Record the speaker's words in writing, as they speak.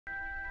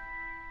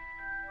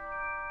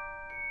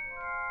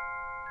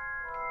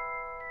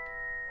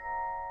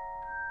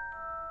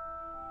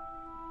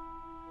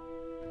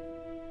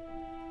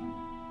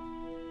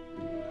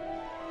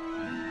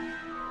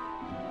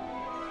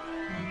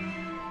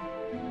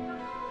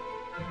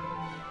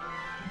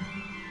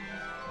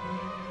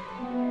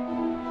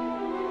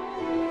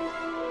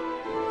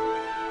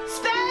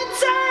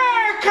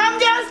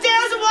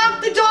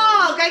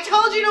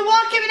told you to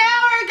walk him an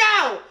hour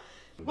ago!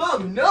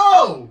 Mom,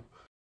 no!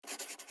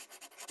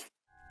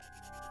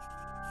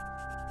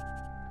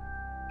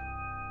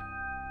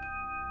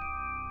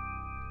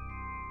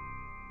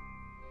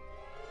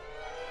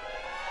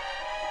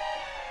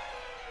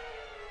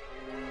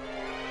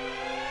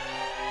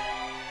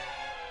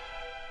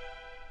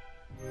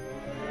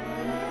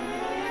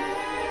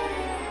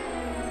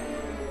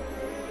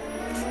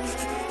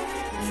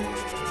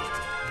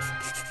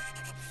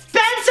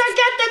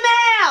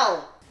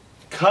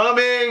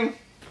 Coming!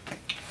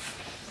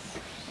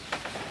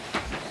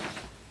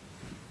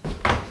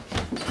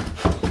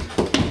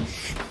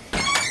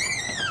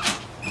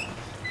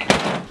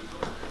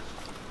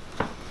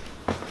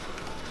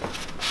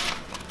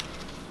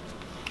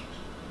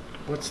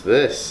 What's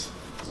this?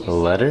 A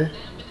letter?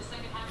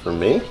 For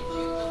me?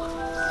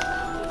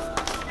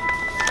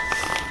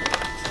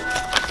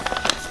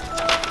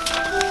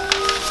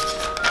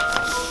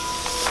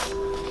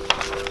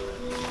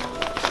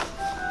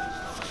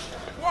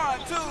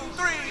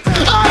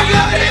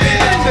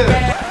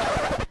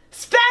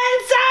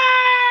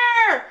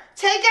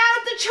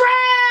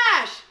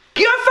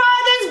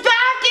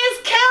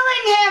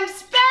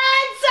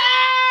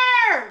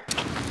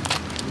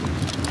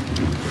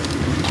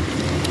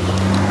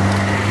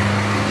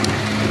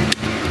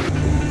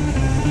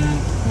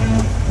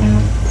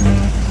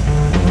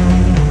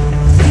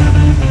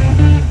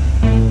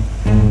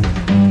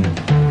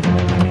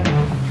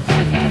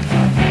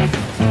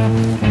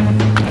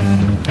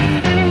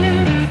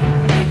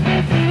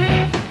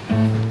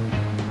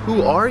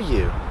 Who are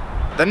you?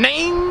 The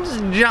name's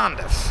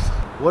Jaundice.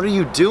 What are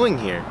you doing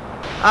here?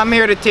 I'm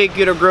here to take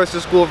you to grocery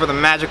school for the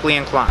magically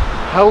inclined.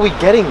 How are we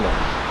getting there?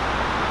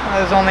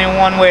 There's only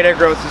one way to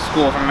grocery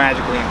school for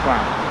magically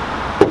inclined.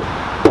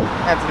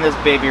 That's in this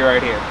baby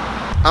right here.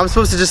 I'm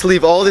supposed to just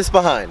leave all this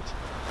behind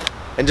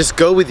and just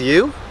go with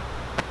you?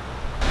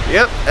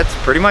 Yep, that's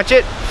pretty much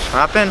it.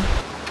 Hop in.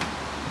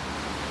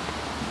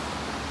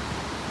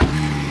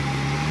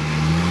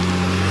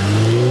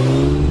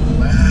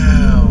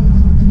 Wow.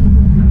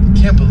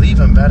 I can't believe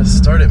I'm about to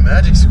start at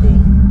magic school.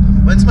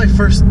 When's my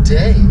first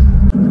day?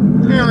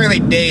 There aren't really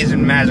days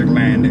in Magic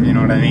Land, if you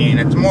know what I mean.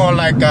 It's more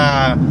like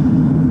a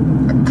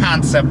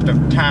concept of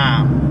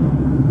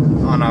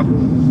time on a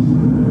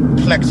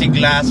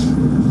plexiglass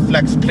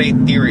flex plate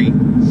theory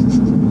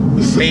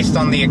based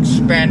on the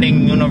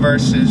expanding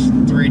universe's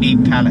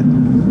 3D palette.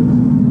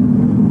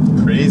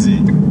 Crazy.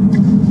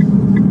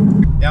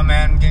 Yeah,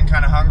 man, I'm getting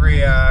kind of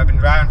hungry. I've been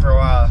driving for a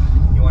while.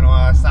 You want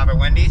to stop at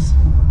Wendy's?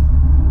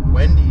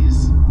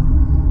 Wendy's?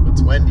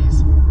 What's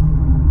Wendy's?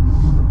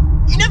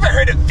 You never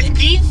heard of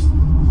Wendy's?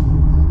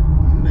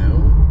 No.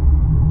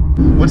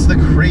 What's the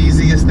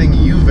craziest thing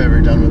you've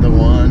ever done with a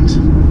wand?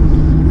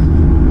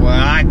 Well,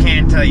 I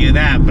can't tell you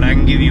that, but I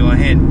can give you a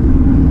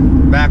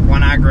hint. Back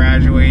when I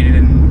graduated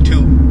in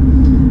 2,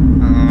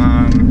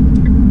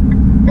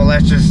 well,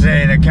 let's just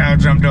say the cow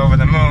jumped over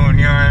the moon,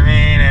 you know what I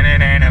mean? And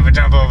it ain't ever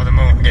jump over the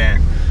moon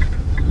again.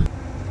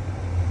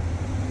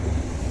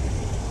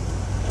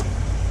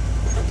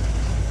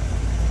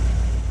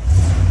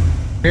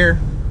 Here.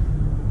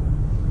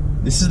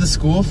 This is the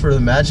school for the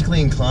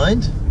magically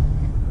inclined?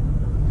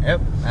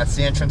 Yep, that's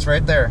the entrance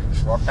right there.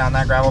 Just walk down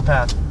that gravel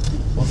path.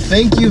 Well,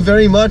 thank you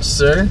very much,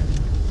 sir.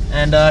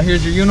 And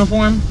here's your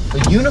uniform.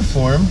 A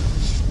uniform?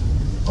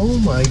 Oh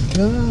my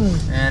god.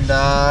 And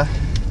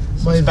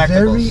my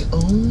spectacles. very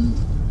own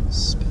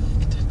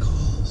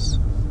spectacles.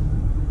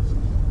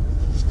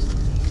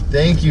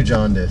 Thank you,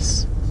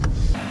 Jaundice.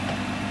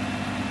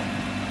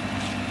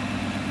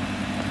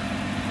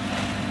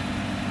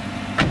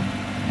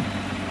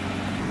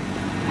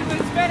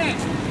 Spin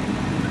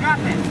it. Got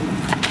this.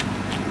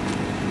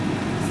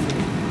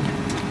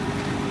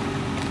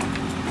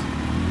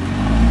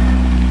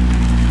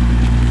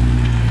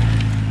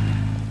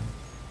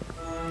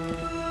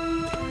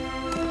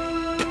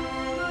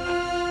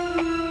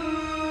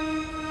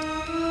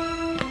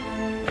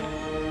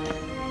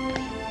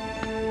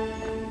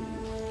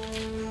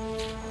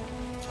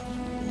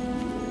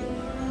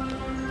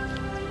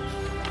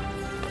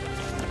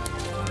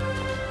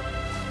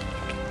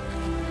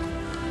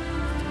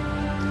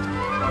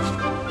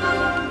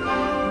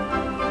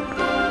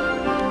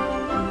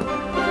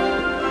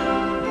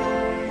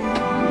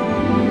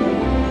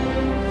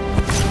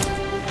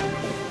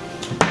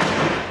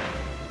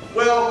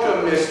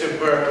 Welcome, Mr.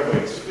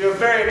 Berkowitz. We are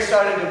very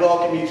excited to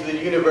welcome you to the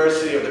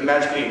University of the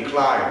Magically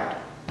Inclined.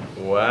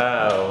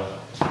 Wow.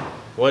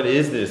 What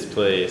is this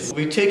place?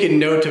 We've taken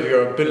note of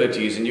your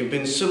abilities and you've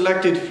been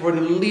selected for an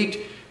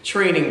elite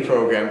training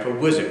program for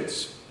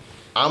wizards.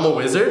 I'm a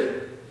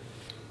wizard?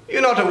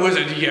 You're not a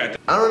wizard yet.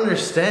 I don't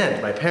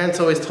understand. My parents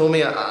always told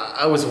me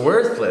I was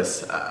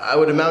worthless. I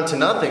would amount to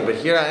nothing, but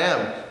here I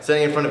am,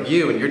 sitting in front of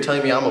you, and you're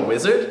telling me I'm a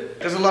wizard?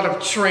 There's a lot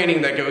of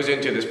training that goes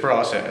into this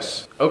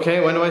process. Okay,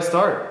 when do I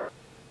start?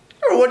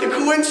 Oh, what a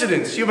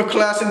coincidence! You have a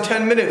class in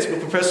 10 minutes with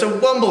Professor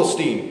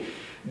Wumblestein.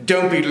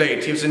 Don't be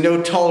late. He has a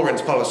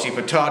no-tolerance policy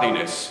for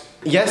tardiness.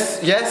 Yes,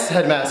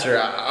 headmaster.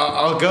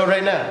 I'll go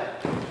right now.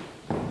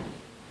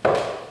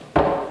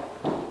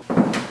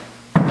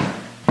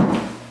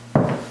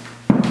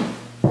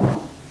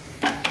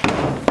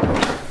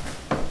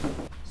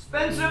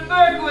 Spencer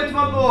Berkowitz,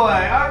 my boy,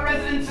 our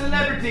resident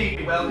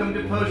celebrity. Welcome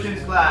to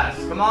potions class.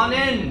 Come on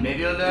in, maybe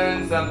you'll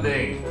learn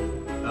something.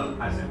 Oh,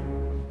 hi, sir.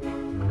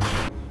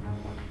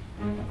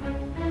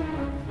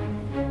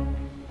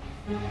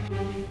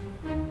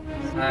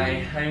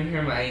 Hi, I'm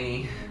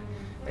Hermione.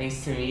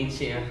 Nice to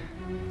meet you.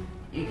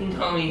 You can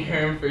call me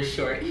Herm for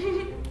short.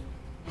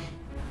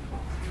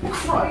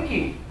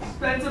 Crikey!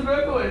 Spencer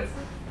Berkowitz!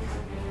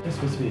 There's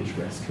supposed to be a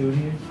dress code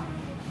here?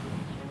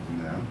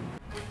 No.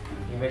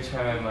 You ever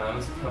try my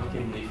mom's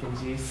pumpkin Lupin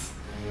Juice?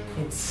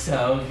 It's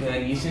so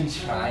good, you should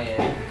try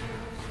it.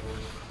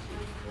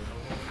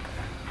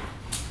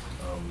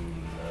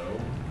 No.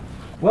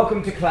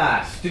 Welcome to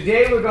class.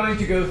 Today we're going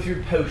to go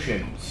through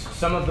potions.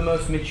 Some of the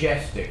most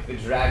majestic. The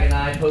Dragon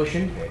Eye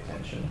potion, pay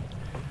attention.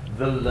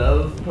 The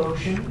Love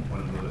potion, one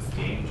of the most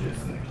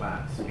dangerous in the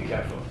class. Be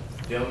careful.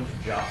 Don't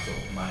jostle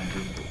my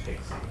invisible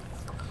pixie.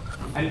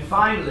 And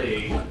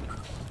finally,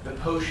 the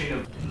potion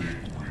of...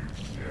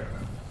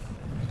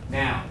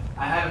 Now,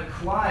 I have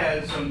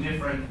acquired some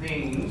different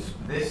things.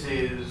 This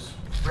is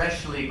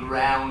freshly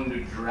ground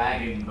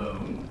dragon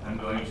bone. I'm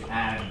going to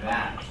add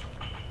that.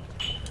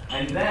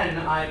 And then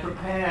I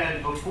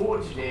prepared before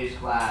today's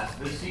class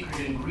the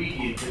secret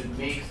ingredient that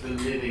makes the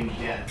living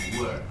death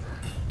work.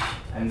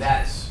 And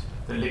that's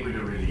the liquid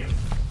beryllium.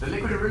 The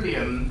liquid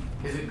beryllium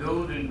is a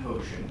golden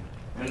potion.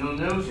 And you'll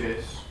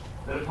notice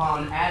that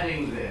upon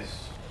adding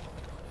this,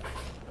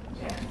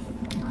 death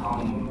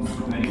comes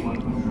to anyone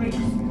who drinks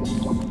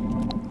this.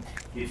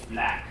 It's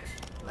black,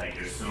 like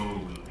your soul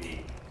will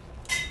be.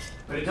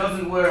 But it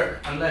doesn't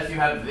work unless you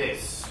have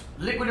this.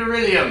 Liquid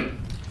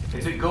beryllium.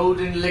 It's a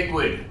golden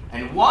liquid,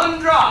 and one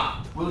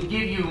drop will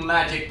give you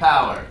magic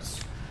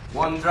powers.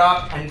 One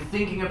drop, and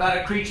thinking about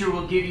a creature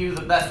will give you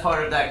the best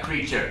part of that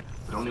creature.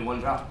 But only one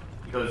drop,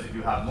 because if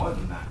you have more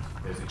than that,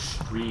 there's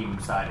extreme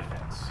side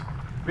effects.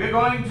 We're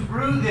going to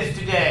brew this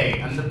today,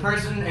 and the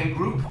person and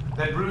group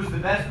that brews the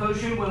best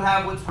potion will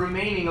have what's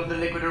remaining of the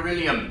liquid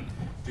beryllium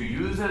to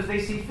use as they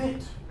see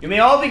fit. You may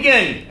all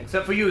begin,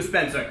 except for you,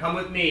 Spencer. Come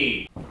with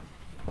me.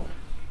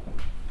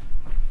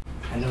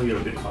 I know you're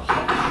a bit of a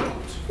hot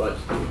shot, but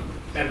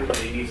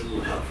everybody needs a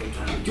little help from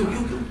time to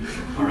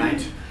time. All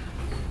right.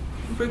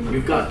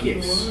 You've got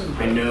gifts.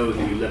 I know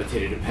that you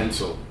levitated a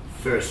pencil.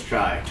 First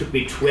try. It took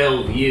me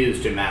 12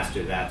 years to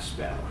master that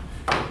spell.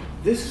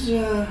 This is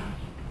a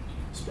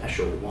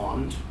special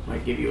wand.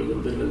 Might give you a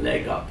little bit of a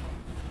leg up.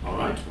 All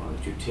right. Why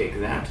don't you take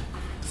that?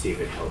 See if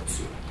it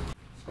helps you.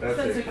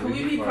 Spencer, can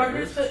we be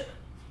partners?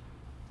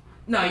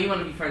 No, you want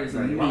to be partners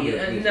with me.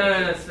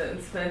 No,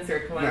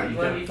 Spencer, come on. You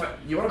want to be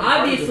partners.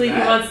 Obviously, he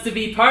wants to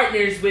be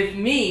partners with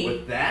me.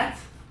 With that?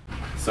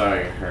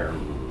 Sorry,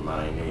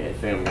 Hermione. I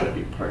think I'm gonna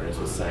be partners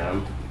with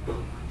Sam.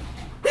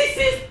 This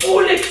is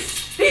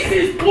bullets! This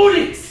is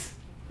bullets!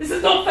 This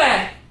is not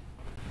fair!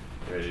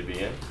 You ready to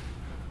begin?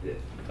 Yeah.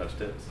 Touch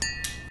tips.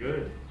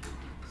 Good.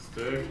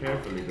 Stir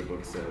carefully, the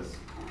book says.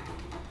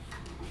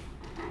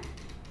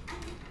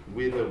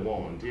 With a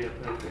wand. Yeah,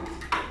 perfect.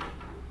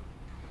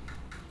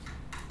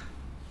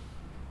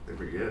 I think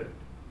we're good.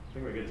 I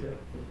think we're good too.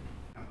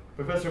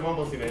 Professor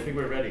Wumblestein, I think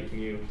we're ready. Can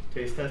you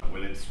taste test?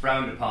 Well, it's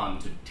frowned upon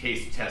to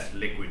taste test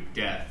liquid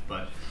death,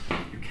 but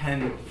you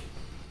can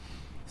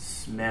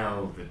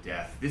smell the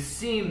death. This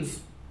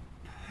seems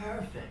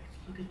perfect.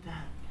 Look at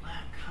that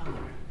black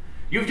color.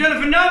 You've done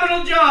a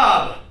phenomenal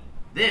job!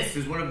 This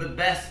is one of the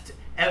best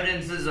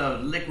evidences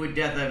of liquid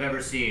death I've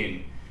ever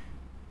seen.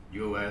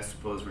 You, I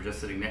suppose, were just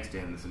sitting next to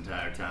him this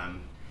entire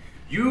time.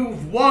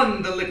 You've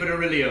won the liquid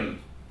beryllium.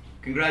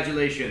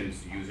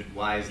 Congratulations. Use it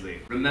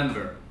wisely.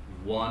 Remember,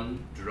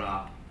 one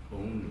drop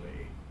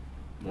only.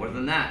 More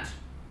than that,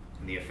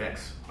 and the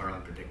effects are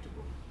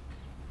unpredictable.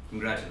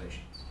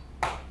 Congratulations.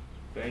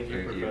 Thank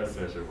you,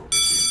 Professor.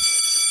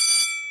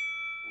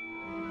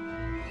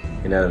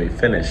 Okay, now that we've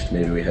finished,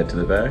 maybe we head to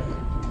the back?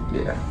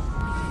 Yeah.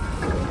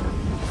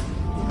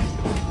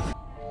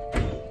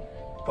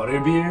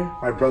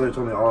 Butterbeer? My brother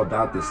told me all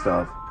about this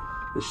stuff.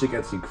 This shit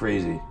gets you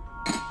crazy.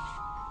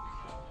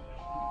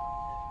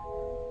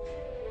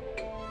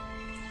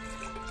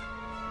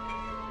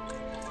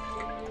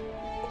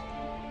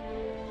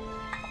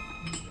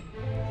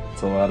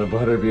 It's a lot of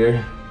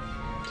butterbeer.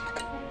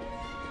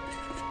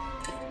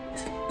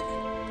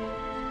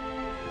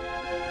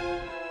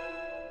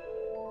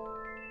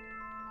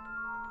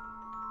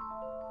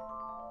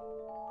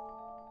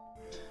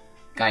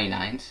 Got any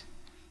nines?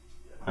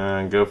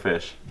 Go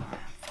fish.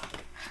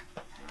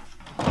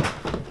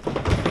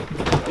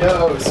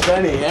 Yo,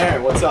 Spenny,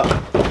 Herm, what's up?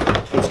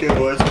 What's good,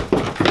 boys?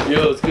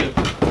 Yo, it's good.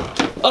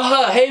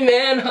 Hey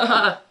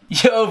man!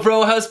 Yo,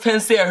 bro, how's Penn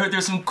State? I heard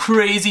there's some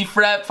crazy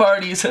frat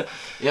parties.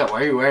 Yeah,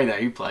 why are you wearing that?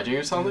 Are you pledging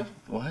or something?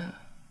 What?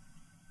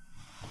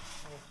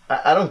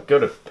 I don't go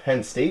to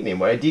Penn State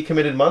anymore. I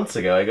decommitted months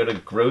ago. I go to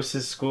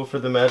Gross's School for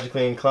the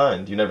Magically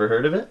Inclined. You never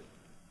heard of it?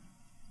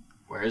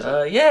 Where is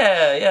it?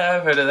 Yeah,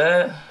 I've heard of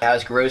that.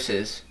 How's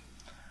Gross's?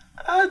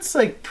 It's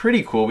like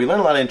pretty cool. We learn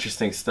a lot of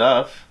interesting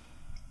stuff.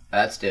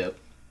 That's dope.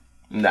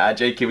 Nah,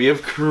 JK, we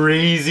have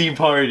crazy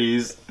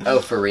parties. Oh,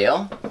 for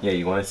real? Yeah,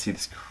 you want to see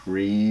this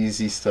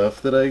crazy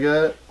stuff that I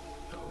got?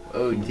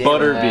 Oh, damn.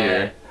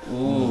 Butterbeer.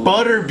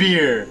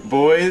 Butterbeer,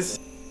 boys.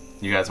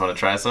 You guys want to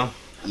try some?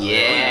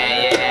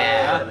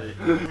 Yeah.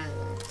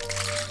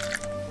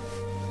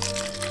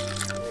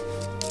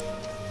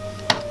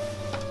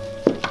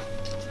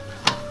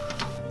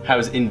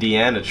 How's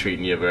Indiana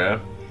treating you, bro?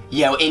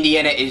 Yo,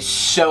 Indiana is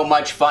so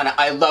much fun.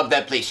 I love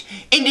that place.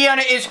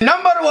 Indiana is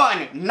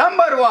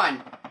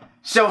 #1.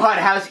 So, Hud,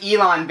 how's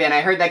Elon been?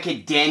 I heard that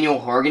kid Daniel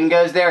Horgan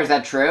goes there. Is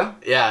that true?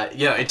 Yeah,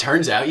 it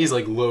turns out he's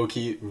like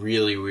low-key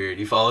really weird.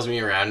 He follows me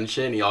around and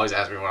shit, and he always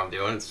asks me what I'm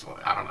doing. It's,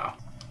 I don't know.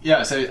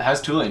 Yeah, so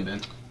how's Tulane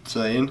been?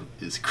 Tulane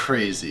is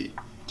crazy.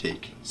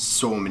 Take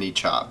so many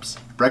chops.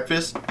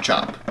 Breakfast,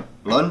 chop.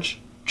 Lunch,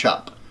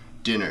 chop.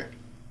 Dinner,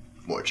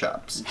 more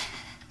chops.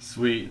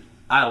 Sweet.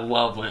 I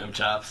love lamb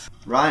chops.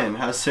 Ryan,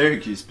 how's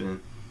Syracuse been?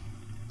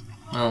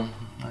 Well,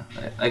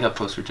 I got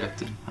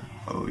post-rejected.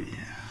 Oh yeah.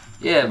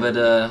 Yeah, but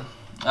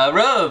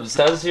Robes,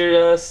 how's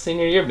your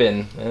senior year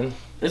been, man?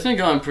 It's been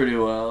going pretty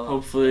well.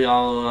 Hopefully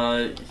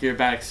I'll hear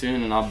back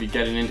soon and I'll be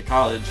getting into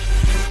college.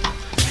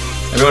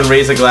 Everyone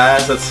raise a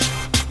glass. Let's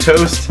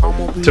toast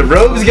to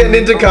Robes getting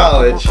into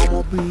college.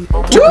 I'ma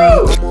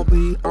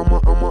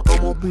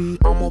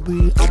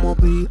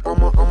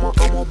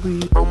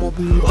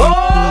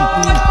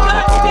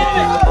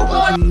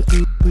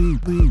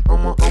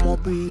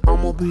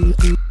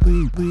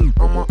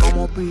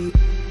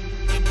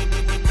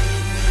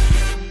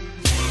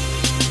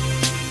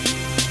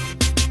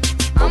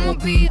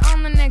be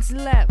on the next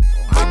level.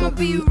 I'ma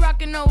be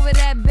rocking over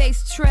that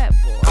bass treble.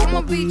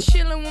 I'ma be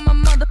chilling with my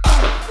mother.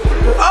 I'ma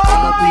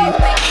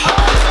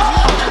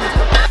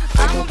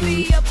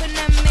be up in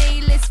that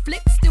Mayless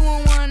flips,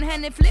 doing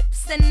one-handed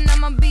flips, and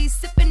I'ma be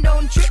sipping,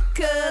 don't trip,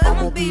 cause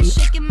I'ma be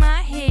shaking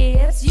my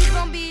hips. You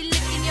gon' be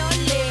licking your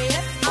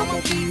lips. I'ma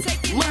be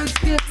taking my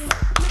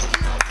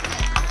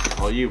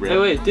All you, Red. Hey,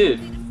 wait, dude.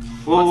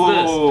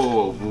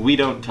 Whoa. We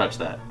don't touch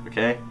that,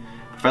 okay?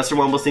 Professor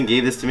Wumblestein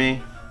gave this to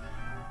me.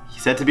 He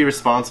said to be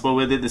responsible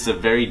with it. This is a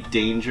very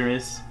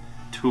dangerous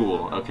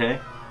tool, okay?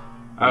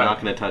 I'm not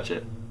gonna touch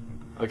it.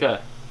 Okay.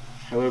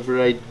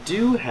 However, I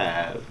do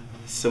have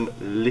some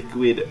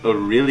liquid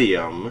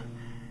beryllium.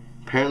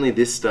 Apparently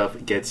this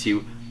stuff gets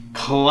you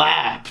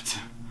clapped.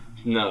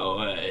 No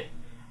way.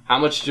 How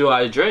much do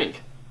I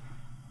drink?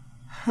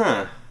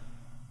 Huh.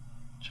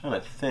 Trying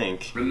to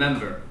think.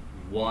 Remember,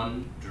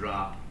 1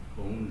 drop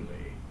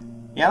only.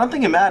 Yeah, I don't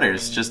think it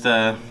matters. Just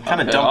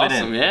kind of dump it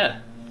in. Yeah.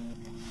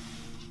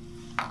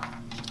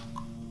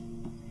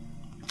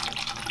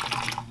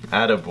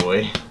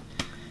 Attaboy.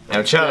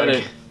 Now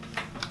chug.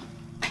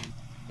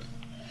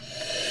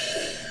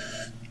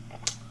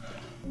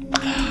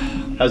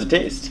 How's it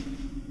taste?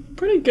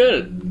 Pretty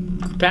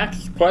good.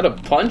 Packs quite a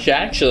punch,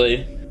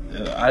 actually.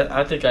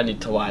 I think I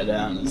need to lie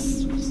down.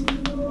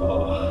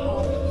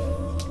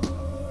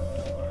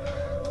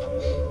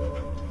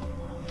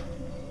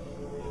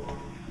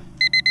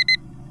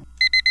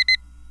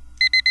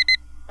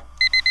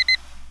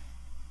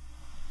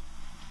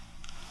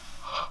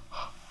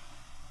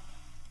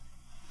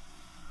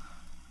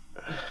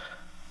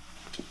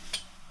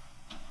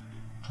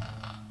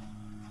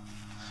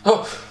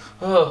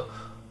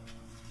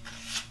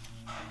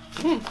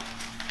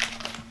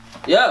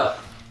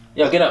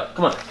 Yo, get up.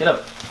 Come on, get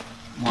up.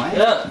 What? Get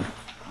up.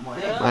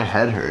 My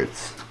head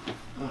hurts.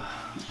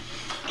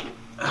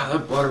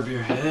 That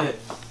butterbeer hit.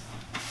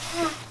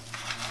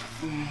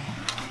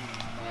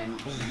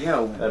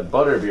 Yo. That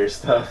butterbeer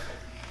stuff.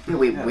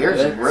 Wait,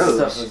 where's Rose?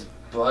 Stuff was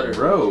butter.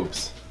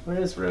 Robes. Where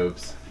is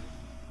Robes?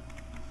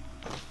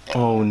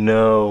 Oh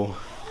no.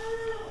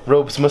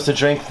 Robes must have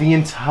drank the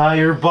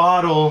entire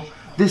bottle.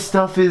 This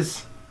stuff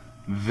is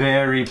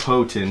very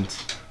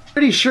potent.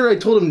 Pretty sure I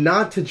told him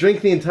not to drink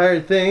the entire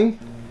thing.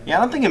 Yeah,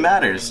 I don't think it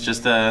matters.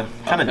 Just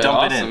kind of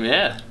dump it in.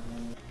 Yeah.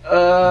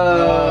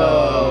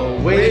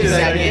 Oh, wait a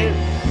second.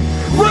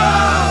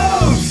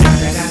 Rose!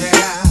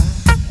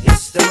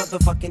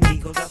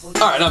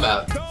 Alright, I'm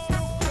out.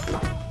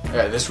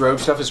 Yeah, this robe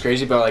stuff is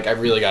crazy, but like I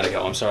really gotta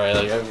go. I'm sorry.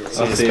 Like,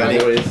 I'll see you,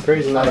 boys.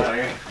 Crazy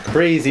night.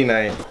 Crazy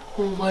night.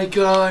 Oh my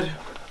god.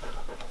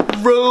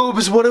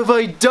 Robes, what have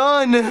I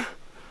done?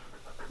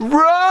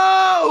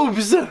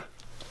 Robes!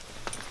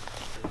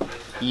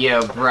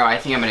 Yo, bro, I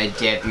think I'm gonna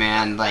dip,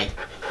 man. Like,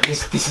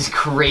 this is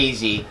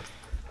crazy.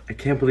 I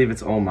can't believe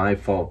it's all my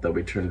fault that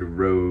we turned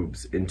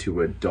Robes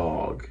into a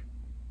dog.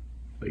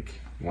 Like,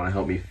 want to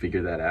help me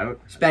figure that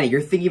out? Spenny,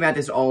 you're thinking about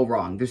this all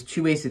wrong. There's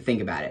 2 ways to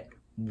think about it.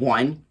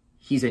 1,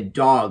 he's a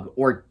dog.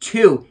 Or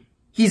 2,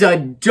 he's a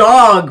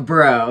dog,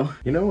 bro.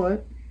 You know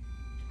what?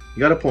 You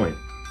got a point.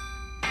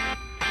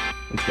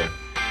 Let's go.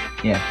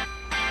 Yeah.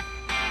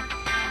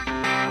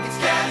 It's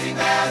getting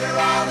better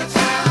all the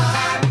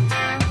time.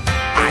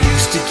 I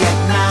used to get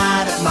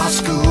mad at my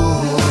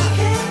school.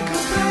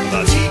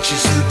 The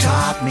teachers who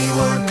taught me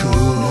weren't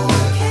cool.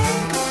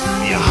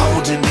 You're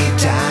holding me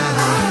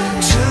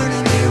down,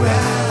 turning me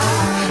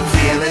around,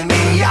 feeling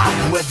me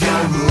up with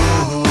your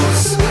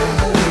rules.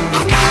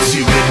 I got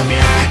you with me,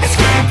 it's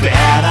getting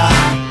better,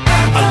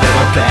 a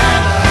little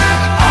better,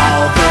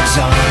 all the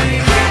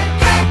time.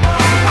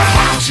 I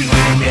have you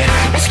with me,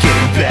 it's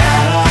getting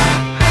better.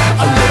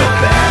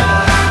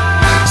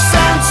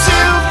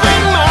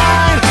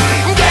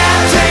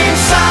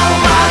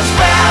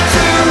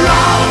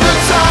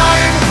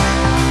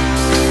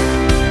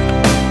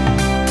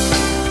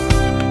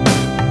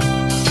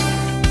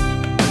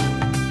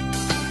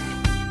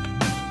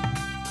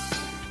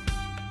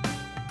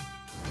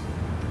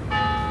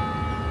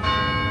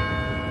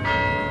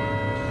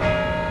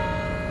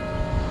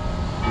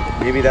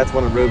 Maybe that's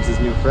one of Robes'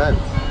 new friends.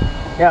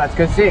 Yeah, let's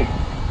go see.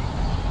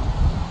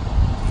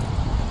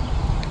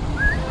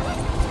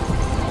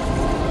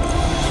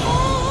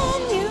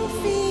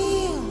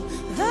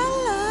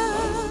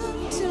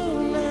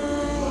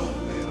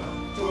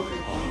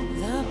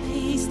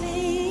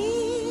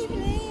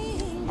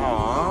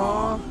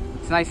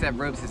 It's nice that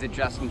Robes is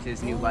adjusting to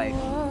his new life.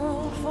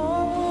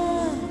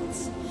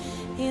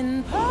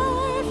 In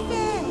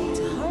perfect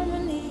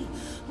harmony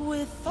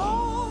with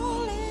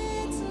all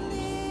its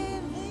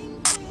living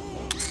things.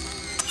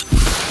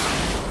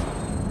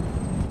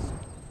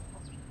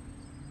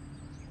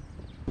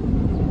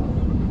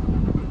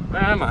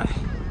 Where am I? I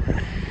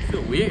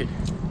feel weird.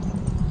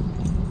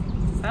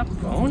 Is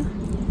that Bone?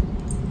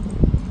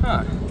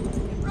 Huh.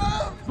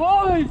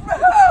 Boys!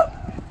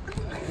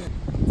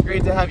 It's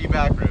great to have you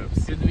back,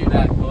 Robes. Good to be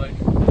back, boy.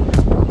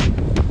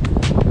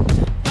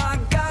 I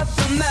got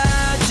the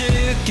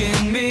magic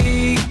in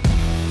me.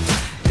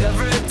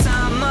 Every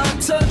time I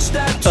touch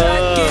that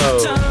track,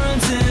 it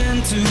turns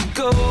into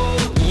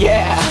gold.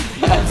 Yeah.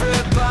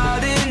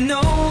 Everybody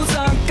knows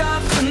I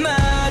got the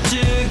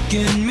magic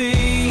in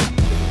me.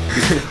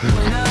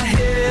 When I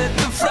hit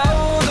the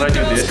floor, the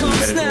girls come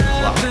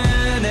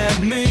snapping at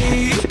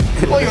me.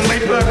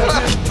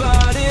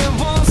 Everybody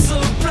wants a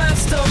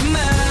blast of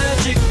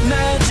magic,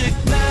 magic,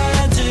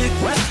 magic,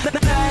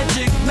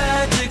 magic,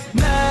 magic,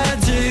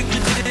 magic,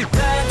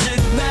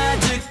 magic,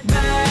 magic,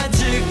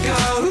 magic.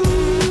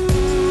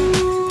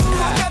 Oh,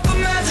 I got the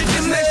magic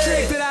in me. Next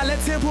trick that I let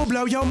tempo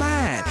blow your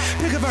mind.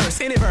 Pick a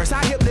verse, any verse,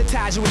 I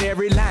hypnotize you with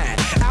every line.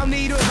 I'll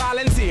need a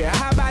volunteer.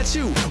 How about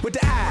you with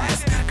the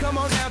eyes? Come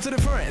on down to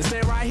the front,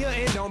 stay right here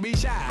and don't be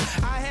shy.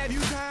 I have you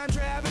time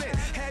traveling,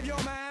 have your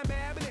mind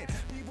babbling.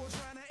 People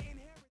trying to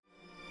inherit.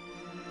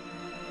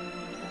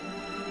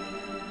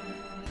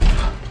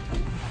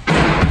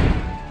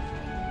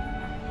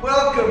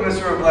 Welcome,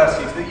 Mr.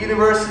 Obleski, to the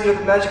University of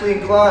the Magically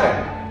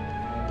Inclined.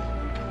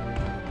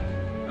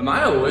 Am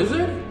I a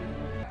wizard?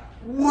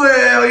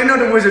 Well, you're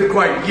not a wizard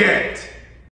quite yet.